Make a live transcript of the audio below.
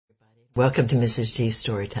Welcome to Mrs. G's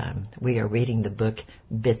Storytime. We are reading the book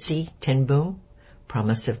Bitsy Tin Boom,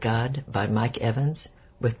 Promise of God by Mike Evans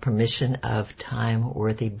with permission of Time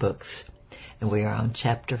Worthy Books. And we are on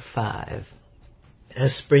chapter 5.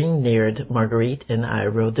 As spring neared, Marguerite and I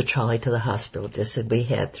rode the trolley to the hospital just as we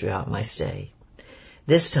had throughout my stay.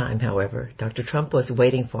 This time, however, Dr. Trump was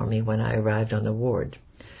waiting for me when I arrived on the ward.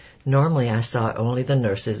 Normally I saw only the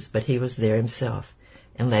nurses, but he was there himself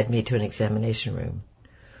and led me to an examination room.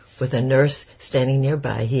 With a nurse standing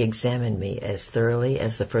nearby, he examined me as thoroughly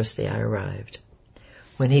as the first day I arrived.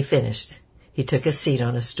 When he finished, he took a seat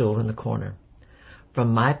on a stool in the corner.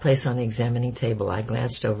 From my place on the examining table, I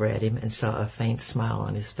glanced over at him and saw a faint smile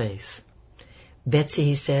on his face. "Betsy,"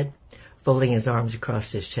 he said, folding his arms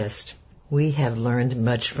across his chest, "we have learned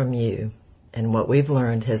much from you, and what we've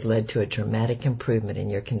learned has led to a dramatic improvement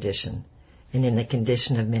in your condition and in the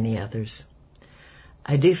condition of many others.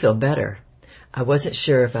 I do feel better." I wasn't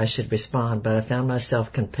sure if I should respond, but I found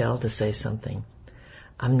myself compelled to say something.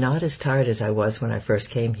 "I'm not as tired as I was when I first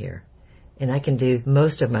came here, and I can do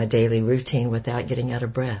most of my daily routine without getting out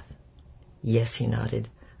of breath." "Yes," he nodded,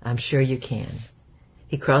 "I'm sure you can."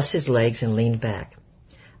 He crossed his legs and leaned back.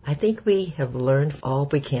 "I think we have learned all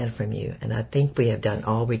we can from you, and I think we have done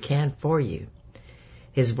all we can for you."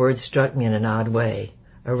 His words struck me in an odd way,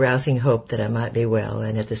 arousing hope that I might be well,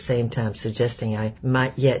 and at the same time suggesting I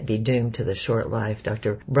might yet be doomed to the short life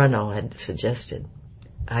Dr. Brunel had suggested.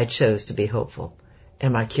 I chose to be hopeful.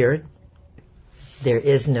 "Am I cured?" "There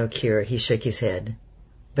is no cure," he shook his head.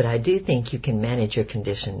 "But I do think you can manage your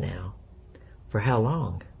condition now." "For how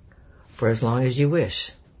long?" "For as long as you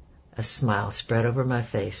wish." A smile spread over my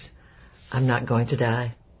face. "I'm not going to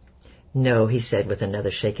die?" "No," he said with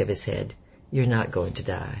another shake of his head. "You're not going to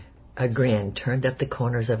die." A grin turned up the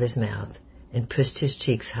corners of his mouth and pushed his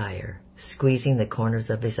cheeks higher, squeezing the corners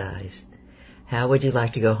of his eyes. "How would you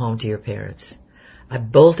like to go home to your parents?" I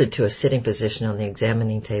bolted to a sitting position on the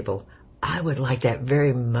examining table. "I would like that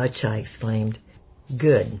very much," I exclaimed.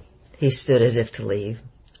 "Good." He stood as if to leave.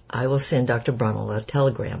 "I will send Dr. Brunel a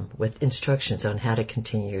telegram with instructions on how to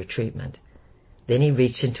continue your treatment." Then he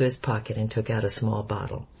reached into his pocket and took out a small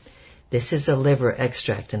bottle. "This is the liver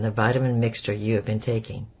extract and the vitamin mixture you have been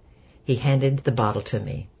taking." He handed the bottle to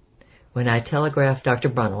me. "When I telegraph Dr.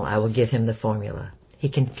 Brunel, I will give him the formula. He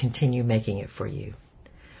can continue making it for you."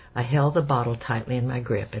 I held the bottle tightly in my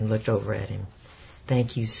grip and looked over at him.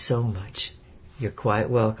 "Thank you so much." "You're quite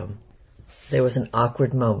welcome." There was an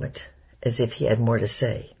awkward moment, as if he had more to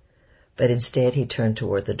say, but instead he turned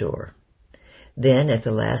toward the door. Then, at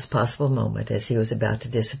the last possible moment, as he was about to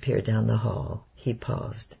disappear down the hall, he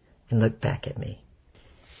paused and looked back at me.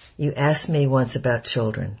 "You asked me once about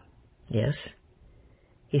children." "Yes?"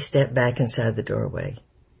 He stepped back inside the doorway.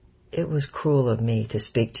 "It was cruel of me to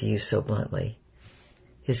speak to you so bluntly."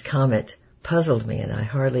 His comment puzzled me, and I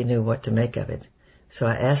hardly knew what to make of it, so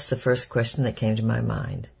I asked the first question that came to my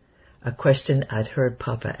mind, a question I'd heard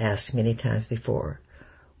Papa ask many times before.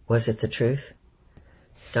 "Was it the truth?"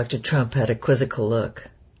 Dr. Trump had a quizzical look.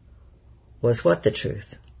 "Was what the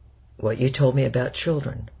truth?" "What you told me about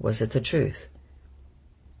children. Was it the truth?"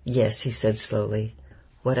 "Yes," he said slowly.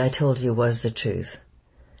 "What I told you was the truth.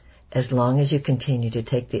 As long as you continue to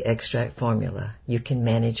take the extract formula, you can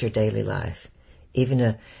manage your daily life, even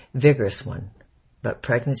a vigorous one, but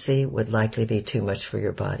pregnancy would likely be too much for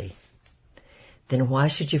your body." "Then why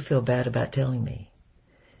should you feel bad about telling me?"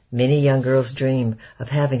 "Many young girls dream of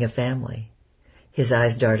having a family." His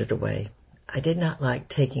eyes darted away. "I did not like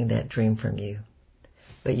taking that dream from you."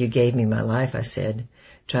 "But you gave me my life," I said,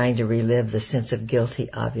 trying to relive the sense of guilt he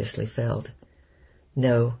obviously felt.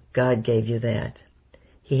 "No, God gave you that."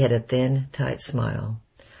 He had a thin, tight smile.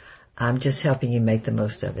 "I'm just helping you make the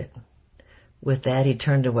most of it." With that, he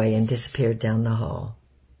turned away and disappeared down the hall.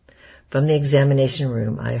 From the examination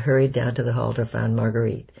room, I hurried down to the hall to find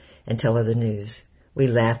Marguerite and tell her the news. We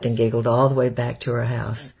laughed and giggled all the way back to her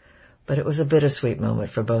house, but it was a bittersweet moment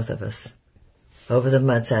for both of us. Over the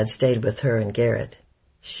months I'd stayed with her and Garrett,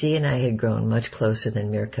 she and I had grown much closer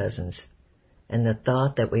than mere cousins, and the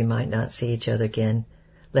thought that we might not see each other again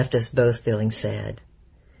left us both feeling sad.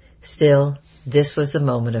 Still, this was the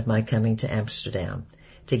moment of my coming to Amsterdam,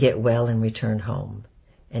 to get well and return home,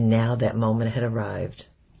 and now that moment had arrived.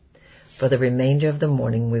 For the remainder of the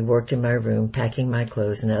morning we worked in my room, packing my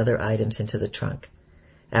clothes and other items into the trunk.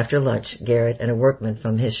 After lunch, Garrett and a workman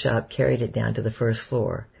from his shop carried it down to the first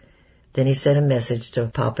floor. Then he sent a message to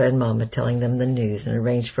Papa and Mama telling them the news and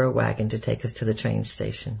arranged for a wagon to take us to the train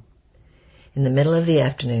station. In the middle of the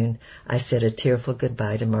afternoon, I said a tearful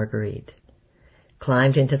goodbye to Marguerite,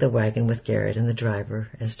 climbed into the wagon with Garrett and the driver,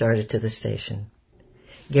 and started to the station.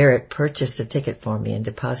 Garrett purchased a ticket for me and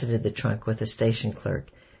deposited the trunk with the station clerk,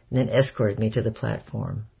 and then escorted me to the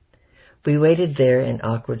platform. We waited there in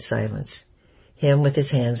awkward silence, him with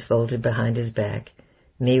his hands folded behind his back,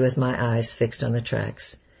 me with my eyes fixed on the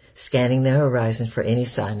tracks, scanning the horizon for any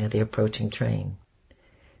sign of the approaching train.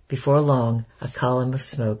 Before long, a column of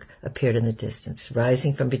smoke appeared in the distance,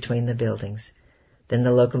 rising from between the buildings. Then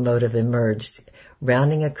the locomotive emerged,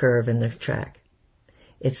 rounding a curve in the track.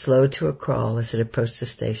 It slowed to a crawl as it approached the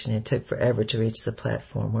station and took forever to reach the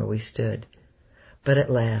platform where we stood. But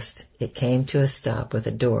at last, it came to a stop with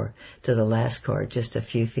a door to the last car just a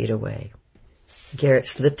few feet away. Garrett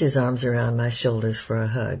slipped his arms around my shoulders for a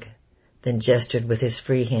hug, then gestured with his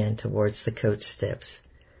free hand towards the coach steps.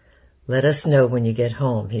 "Let us know when you get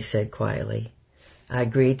home," he said quietly. I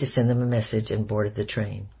agreed to send them a message and boarded the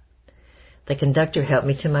train. The conductor helped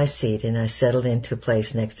me to my seat, and I settled into a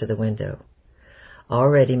place next to the window.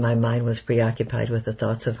 Already my mind was preoccupied with the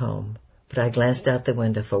thoughts of home, but I glanced out the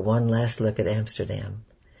window for one last look at Amsterdam.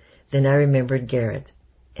 Then I remembered Garrett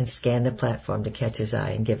and scanned the platform to catch his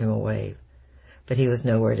eye and give him a wave, but he was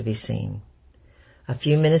nowhere to be seen. A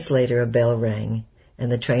few minutes later a bell rang,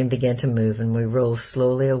 and the train began to move, and we rolled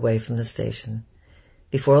slowly away from the station.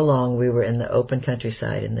 Before long we were in the open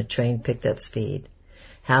countryside, and the train picked up speed.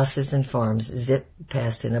 Houses and farms zipped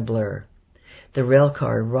past in a blur. The rail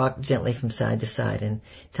car rocked gently from side to side in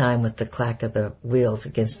time with the clack of the wheels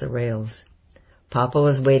against the rails. Papa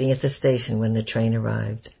was waiting at the station when the train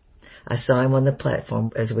arrived. I saw him on the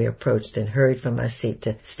platform as we approached and hurried from my seat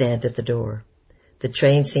to stand at the door. The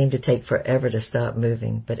train seemed to take forever to stop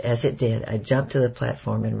moving, but as it did, I jumped to the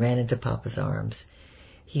platform and ran into Papa's arms.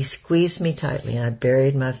 He squeezed me tightly, and I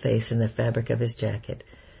buried my face in the fabric of his jacket,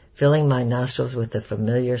 filling my nostrils with the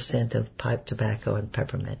familiar scent of pipe tobacco and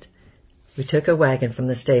peppermint. We took a wagon from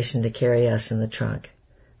the station to carry us in the trunk.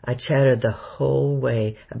 I chattered the whole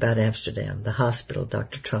way about Amsterdam, the hospital,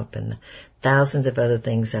 Dr. Trump, and the thousands of other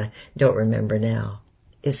things I don't remember now.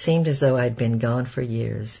 It seemed as though I'd been gone for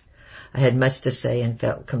years. I had much to say and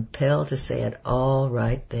felt compelled to say it all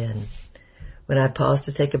right then. When I paused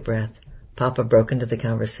to take a breath, Papa broke into the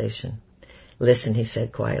conversation. "Listen," he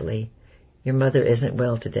said quietly. "Your mother isn't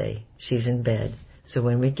well today. She's in bed, so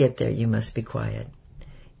when we get there you must be quiet."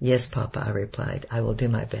 "Yes, Papa," I replied. "I will do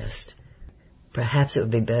my best." "Perhaps it would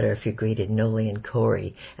be better if you greeted Noli and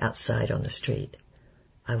Corey outside on the street."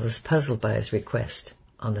 I was puzzled by his request.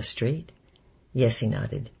 "On the street?" "Yes," he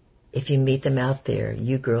nodded. "If you meet them out there,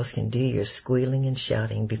 you girls can do your squealing and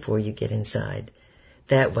shouting before you get inside.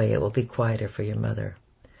 That way it will be quieter for your mother."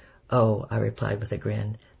 "Oh," I replied with a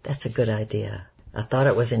grin, "that's a good idea. I thought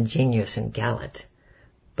it was ingenious and gallant,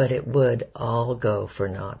 but it would all go for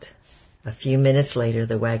naught." A few minutes later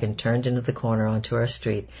the wagon turned into the corner onto our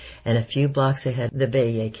street, and a few blocks ahead the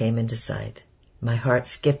Beje came into sight. My heart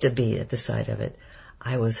skipped a beat at the sight of it.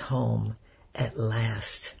 I was home, at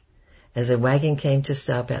last. As the wagon came to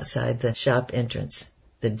stop outside the shop entrance,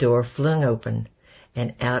 the door flung open,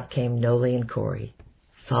 and out came Noli and Corey,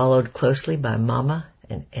 followed closely by Mama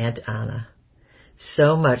and Aunt Anna.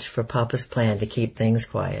 So much for Papa's plan to keep things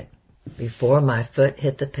quiet. Before my foot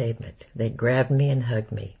hit the pavement, they grabbed me and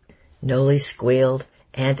hugged me. Noli squealed.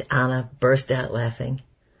 Aunt Anna burst out laughing.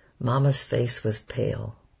 Mama's face was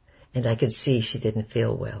pale, and I could see she didn't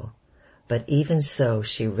feel well. But even so,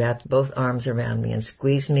 she wrapped both arms around me and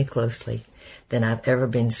squeezed me closely than I've ever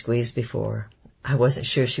been squeezed before. I wasn't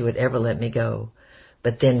sure she would ever let me go.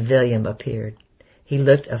 But then William appeared. He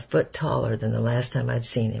looked a foot taller than the last time I'd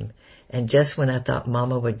seen him, and just when I thought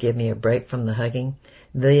Mama would give me a break from the hugging,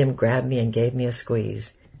 William grabbed me and gave me a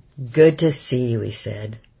squeeze. "Good to see you," he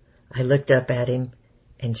said. I looked up at him,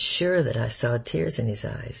 and sure that I saw tears in his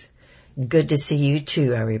eyes. "Good to see you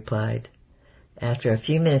too," I replied. After a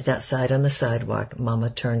few minutes outside on the sidewalk, Mama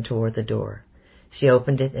turned toward the door. She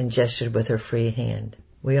opened it and gestured with her free hand.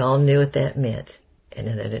 We all knew what that meant, and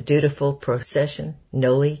in a dutiful procession,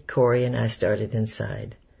 Noli, Corey, and I started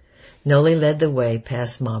inside. Noli led the way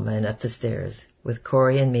past Mama and up the stairs, with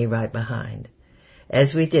Corey and me right behind.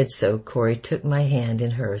 As we did so, Corey took my hand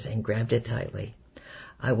in hers and grabbed it tightly.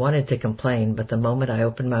 I wanted to complain, but the moment I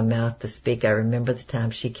opened my mouth to speak, I remembered the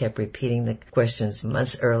time she kept repeating the questions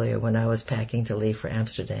months earlier when I was packing to leave for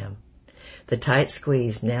Amsterdam. The tight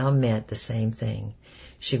squeeze now meant the same thing.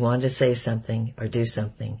 She wanted to say something or do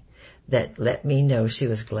something that let me know she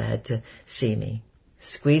was glad to see me.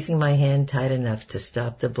 Squeezing my hand tight enough to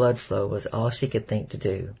stop the blood flow was all she could think to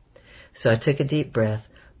do. So I took a deep breath,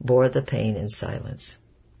 bore the pain in silence.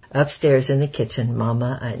 Upstairs in the kitchen,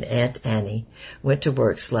 Mama and Aunt Annie went to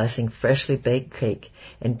work slicing freshly baked cake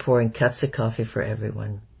and pouring cups of coffee for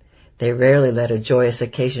everyone. They rarely let a joyous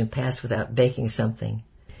occasion pass without baking something.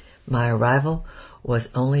 My arrival was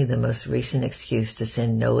only the most recent excuse to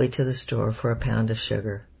send Noli to the store for a pound of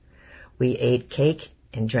sugar. We ate cake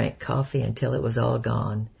and drank coffee until it was all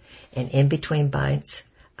gone, and in between bites,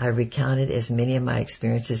 I recounted as many of my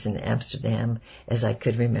experiences in Amsterdam as I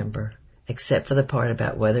could remember, except for the part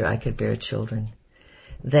about whether I could bear children.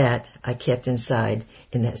 That I kept inside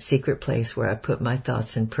in that secret place where I put my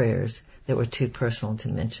thoughts and prayers that were too personal to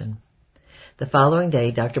mention. The following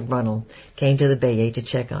day, Dr. Brunel came to the Bayet to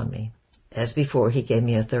check on me. As before, he gave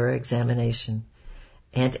me a thorough examination.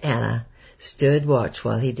 Aunt Anna stood watch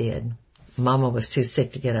while he did. Mama was too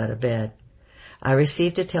sick to get out of bed. I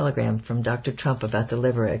received a telegram from Dr. Trump about the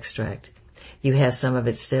liver extract. You have some of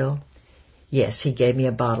it still? Yes, he gave me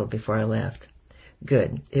a bottle before I left.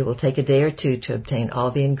 Good. It will take a day or two to obtain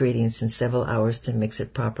all the ingredients and several hours to mix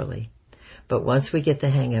it properly. But once we get the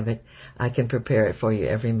hang of it, I can prepare it for you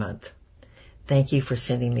every month. Thank you for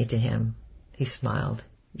sending me to him. He smiled.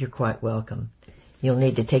 You're quite welcome. You'll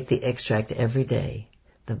need to take the extract every day.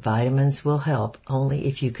 The vitamins will help only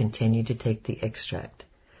if you continue to take the extract.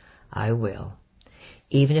 I will.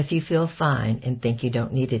 Even if you feel fine and think you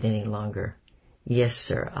don't need it any longer. Yes,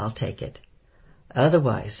 sir, I'll take it.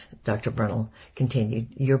 Otherwise, Dr. Brunel continued,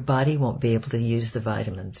 your body won't be able to use the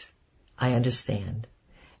vitamins. I understand.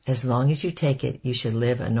 As long as you take it, you should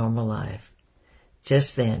live a normal life.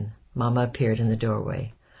 Just then, Mama appeared in the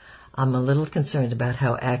doorway. I'm a little concerned about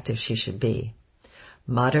how active she should be.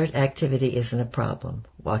 Moderate activity isn't a problem.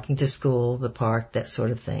 Walking to school, the park, that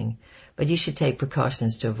sort of thing. But you should take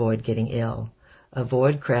precautions to avoid getting ill.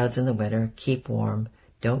 Avoid crowds in the winter. Keep warm.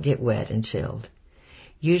 Don't get wet and chilled.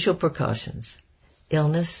 Usual precautions.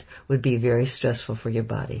 Illness would be very stressful for your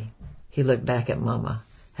body. He looked back at Mama.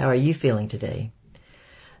 How are you feeling today?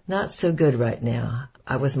 Not so good right now.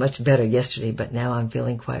 I was much better yesterday, but now I'm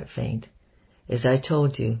feeling quite faint. As I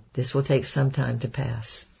told you, this will take some time to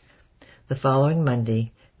pass. The following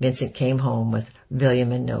Monday, Vincent came home with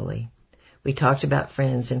William and Noli. We talked about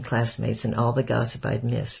friends and classmates and all the gossip I'd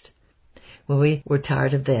missed. When we were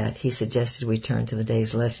tired of that, he suggested we turn to the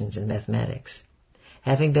day's lessons in mathematics.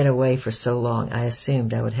 Having been away for so long, I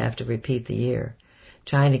assumed I would have to repeat the year.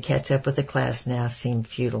 Trying to catch up with the class now seemed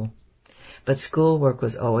futile. But schoolwork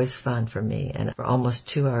was always fun for me, and for almost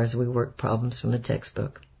 2 hours we worked problems from the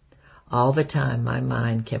textbook. All the time my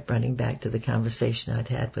mind kept running back to the conversation I'd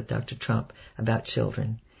had with Dr. Trump about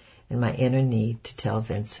children, and my inner need to tell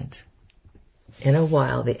Vincent. In a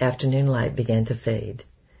while the afternoon light began to fade.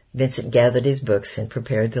 Vincent gathered his books and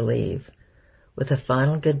prepared to leave. With a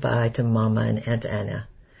final goodbye to Mama and Aunt Anna,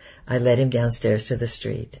 I led him downstairs to the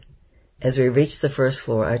street. As we reached the first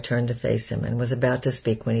floor, I turned to face him and was about to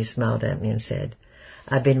speak when he smiled at me and said,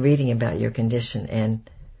 I've been reading about your condition and...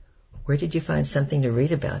 Where did you find something to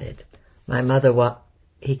read about it? My mother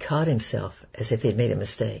He caught himself as if he'd made a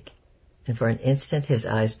mistake, and for an instant his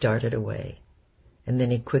eyes darted away, and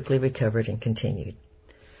then he quickly recovered and continued.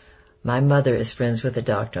 My mother is friends with a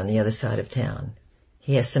doctor on the other side of town.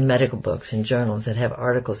 He has some medical books and journals that have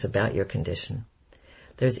articles about your condition.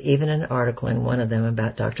 There's even an article in one of them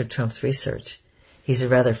about Dr. Trump's research. He's a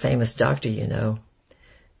rather famous doctor, you know.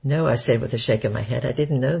 No, I said with a shake of my head, I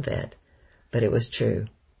didn't know that. But it was true.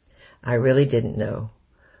 I really didn't know.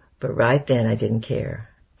 But right then I didn't care.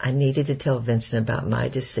 I needed to tell Vincent about my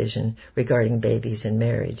decision regarding babies and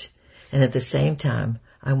marriage. And at the same time,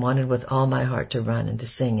 I wanted with all my heart to run and to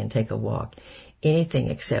sing and take a walk. Anything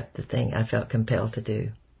except the thing I felt compelled to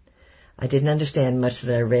do. I didn't understand much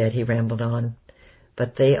that I read, he rambled on.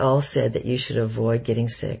 But they all said that you should avoid getting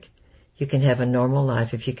sick. You can have a normal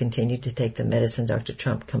life if you continue to take the medicine Dr.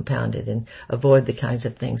 Trump compounded and avoid the kinds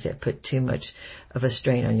of things that put too much of a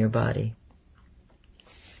strain on your body.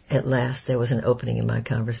 At last there was an opening in my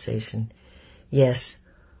conversation. Yes,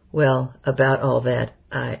 well, about all that,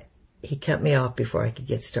 He cut me off before I could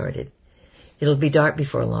get started. It'll be dark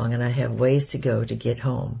before long, and I have ways to go to get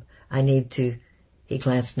home. I need to... He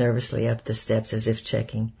glanced nervously up the steps as if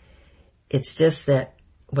checking. It's just that,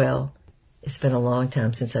 well, it's been a long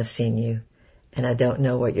time since I've seen you, and I don't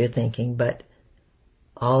know what you're thinking, but...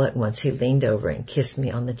 All at once he leaned over and kissed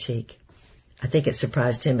me on the cheek. I think it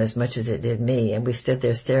surprised him as much as it did me, and we stood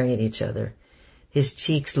there staring at each other, his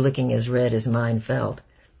cheeks looking as red as mine felt,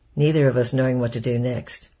 neither of us knowing what to do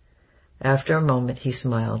next. After a moment he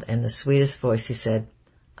smiled, and in the sweetest voice he said,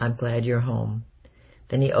 I'm glad you're home.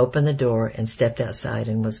 Then he opened the door and stepped outside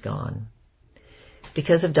and was gone.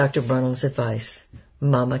 Because of Dr. Brunel's advice,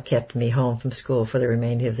 Mama kept me home from school for the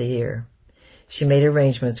remainder of the year. She made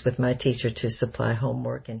arrangements with my teacher to supply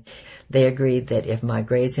homework, and they agreed that if my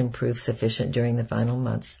grades improved sufficient during the final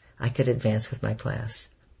months, I could advance with my class.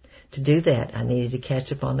 To do that, I needed to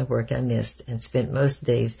catch up on the work I missed and spent most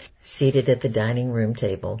days seated at the dining room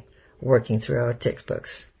table, working through our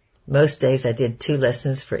textbooks. Most days I did 2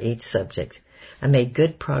 lessons for each subject. I made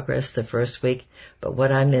good progress the first week, but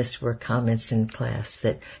what I missed were comments in class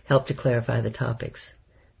that helped to clarify the topics.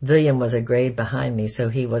 William was a grade behind me, so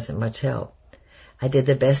he wasn't much help. I did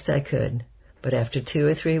the best I could, but after 2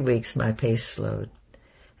 or 3 weeks my pace slowed.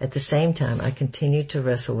 At the same time, I continued to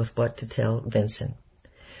wrestle with what to tell Vincent.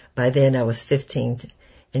 By then I was 15,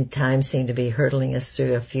 and time seemed to be hurtling us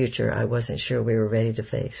through a future I wasn't sure we were ready to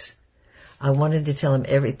face. I wanted to tell him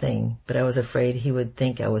everything, but I was afraid he would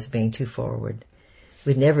think I was being too forward.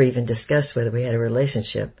 We'd never even discussed whether we had a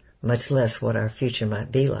relationship, much less what our future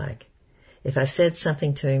might be like. If I said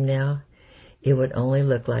something to him now, it would only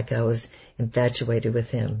look like I was infatuated with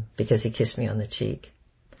him because he kissed me on the cheek.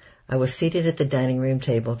 I was seated at the dining room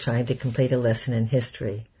table trying to complete a lesson in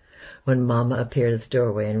history when Mama appeared at the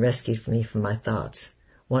doorway and rescued me from my thoughts.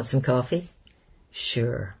 Want some coffee?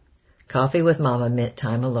 Sure. Coffee with Mama meant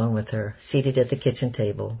time alone with her, seated at the kitchen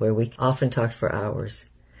table, where we often talked for hours.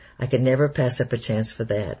 I could never pass up a chance for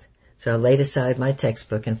that, so I laid aside my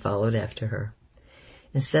textbook and followed after her.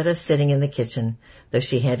 Instead of sitting in the kitchen, though,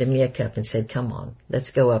 she handed me a cup and said, "Come on,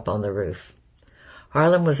 let's go up on the roof."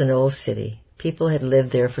 Harlem was an old city. People had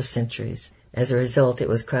lived there for centuries. As a result, it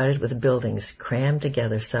was crowded with buildings crammed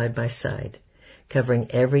together side by side,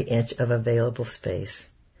 covering every inch of available space,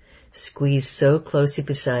 squeezed so closely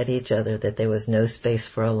beside each other that there was no space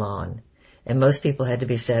for a lawn, and most people had to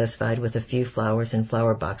be satisfied with a few flowers in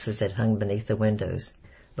flower boxes that hung beneath the windows.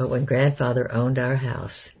 But when Grandfather owned our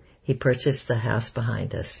house, he purchased the house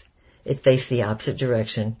behind us. It faced the opposite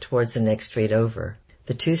direction, towards the next street over.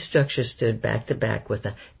 The 2 structures stood back to back with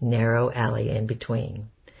a narrow alley in between.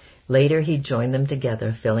 Later he joined them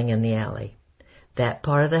together, filling in the alley. That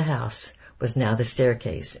part of the house was now the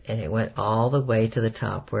staircase, and it went all the way to the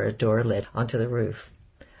top where a door led onto the roof.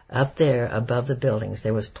 Up there, above the buildings,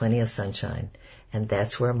 there was plenty of sunshine, and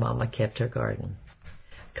that's where Mama kept her garden.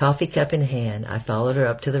 Coffee cup in hand, I followed her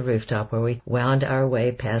up to the rooftop where we wound our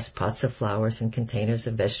way past pots of flowers and containers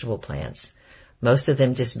of vegetable plants, most of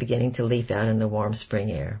them just beginning to leaf out in the warm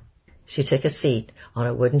spring air. She took a seat on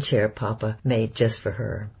a wooden chair Papa made just for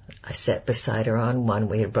her. I sat beside her on one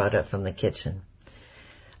we had brought up from the kitchen.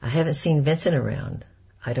 "I haven't seen Vincent around.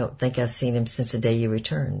 I don't think I've seen him since the day you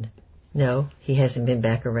returned." "No, he hasn't been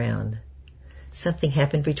back around." "Something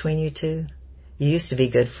happened between you two? You used to be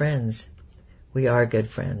good friends." "We are good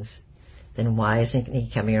friends." "Then why isn't he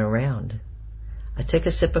coming around?" I took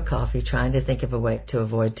a sip of coffee, trying to think of a way to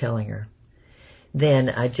avoid telling her. Then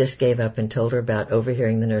I just gave up and told her about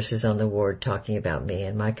overhearing the nurses on the ward talking about me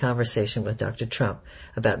and my conversation with Dr. Trump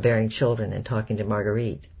about bearing children and talking to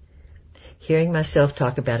Marguerite. Hearing myself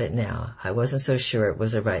talk about it now, I wasn't so sure it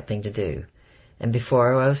was the right thing to do, and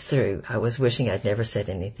before I was through, I was wishing I'd never said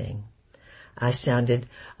anything. I sounded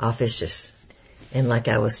officious and like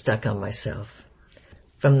I was stuck on myself.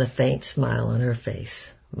 From the faint smile on her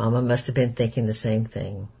face, Mama must have been thinking the same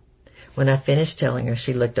thing. When I finished telling her,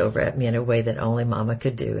 she looked over at me in a way that only Mama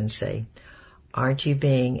could do and say, "Aren't you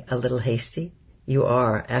being a little hasty? You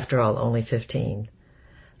are, after all, only 15.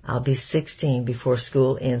 I'll be 16 before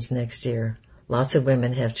school ends next year. Lots of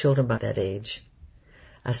women have children by that age."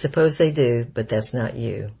 "I suppose they do, but that's not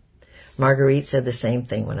you." Marguerite said the same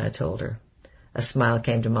thing when I told her. A smile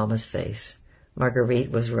came to Mama's face.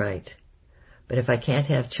 Marguerite was right. But if I can't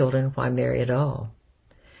have children, why marry at all?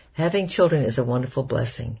 Having children is a wonderful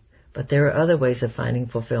blessing, but there are other ways of finding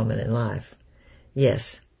fulfillment in life.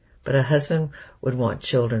 Yes, but a husband would want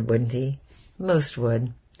children, wouldn't he? Most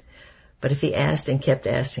would. But if he asked and kept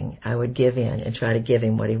asking, I would give in and try to give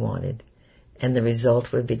him what he wanted, and the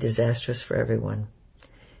result would be disastrous for everyone.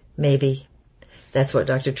 Maybe. That's what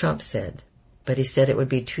Dr. Trump said. But he said it would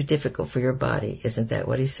be too difficult for your body. Isn't that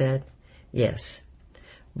what he said? Yes.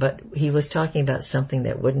 But he was talking about something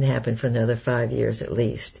that wouldn't happen for another 5 years at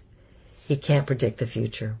least. He can't predict the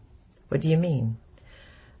future. What do you mean?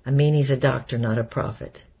 I mean he's a doctor, not a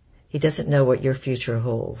prophet. He doesn't know what your future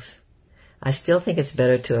holds. I still think it's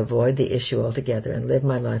better to avoid the issue altogether and live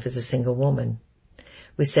my life as a single woman.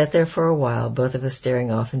 We sat there for a while, both of us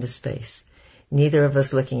staring off into space, neither of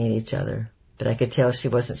us looking at each other, but I could tell she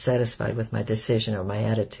wasn't satisfied with my decision or my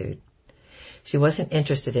attitude. She wasn't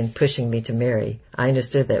interested in pushing me to marry. I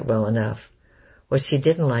understood that well enough. What she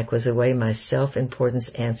didn't like was the way my self-importance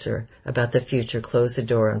answer about the future closed the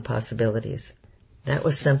door on possibilities. That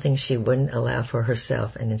was something she wouldn't allow for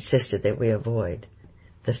herself and insisted that we avoid.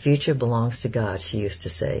 The future belongs to God, she used to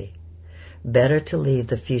say. Better to leave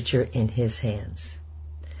the future in His hands.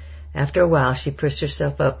 After a while, she pushed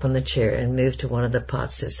herself up on the chair and moved to one of the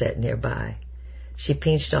pots that sat nearby. She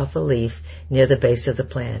pinched off a leaf near the base of the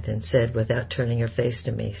plant and said, without turning her face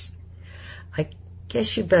to me, "I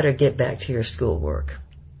guess you better get back to your schoolwork."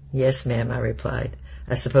 "Yes, ma'am," I replied.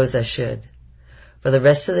 "I suppose I should." For the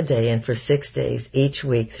rest of the day and for 6 days each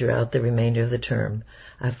week throughout the remainder of the term,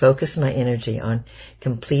 I focused my energy on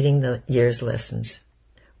completing the year's lessons,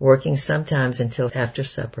 working sometimes until after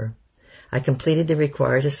supper. I completed the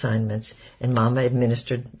required assignments, and Mama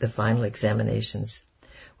administered the final examinations.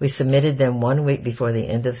 We submitted them 1 week before the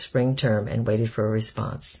end of spring term and waited for a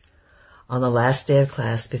response. On the last day of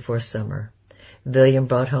class before summer, William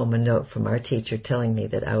brought home a note from our teacher telling me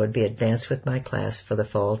that I would be advanced with my class for the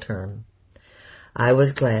fall term. I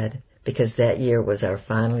was glad because that year was our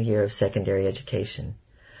final year of secondary education.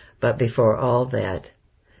 But before all that,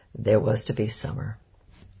 there was to be summer.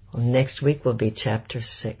 Well, next week will be Chapter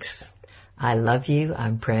 6. I love you,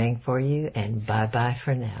 I'm praying for you, and bye-bye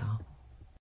for now.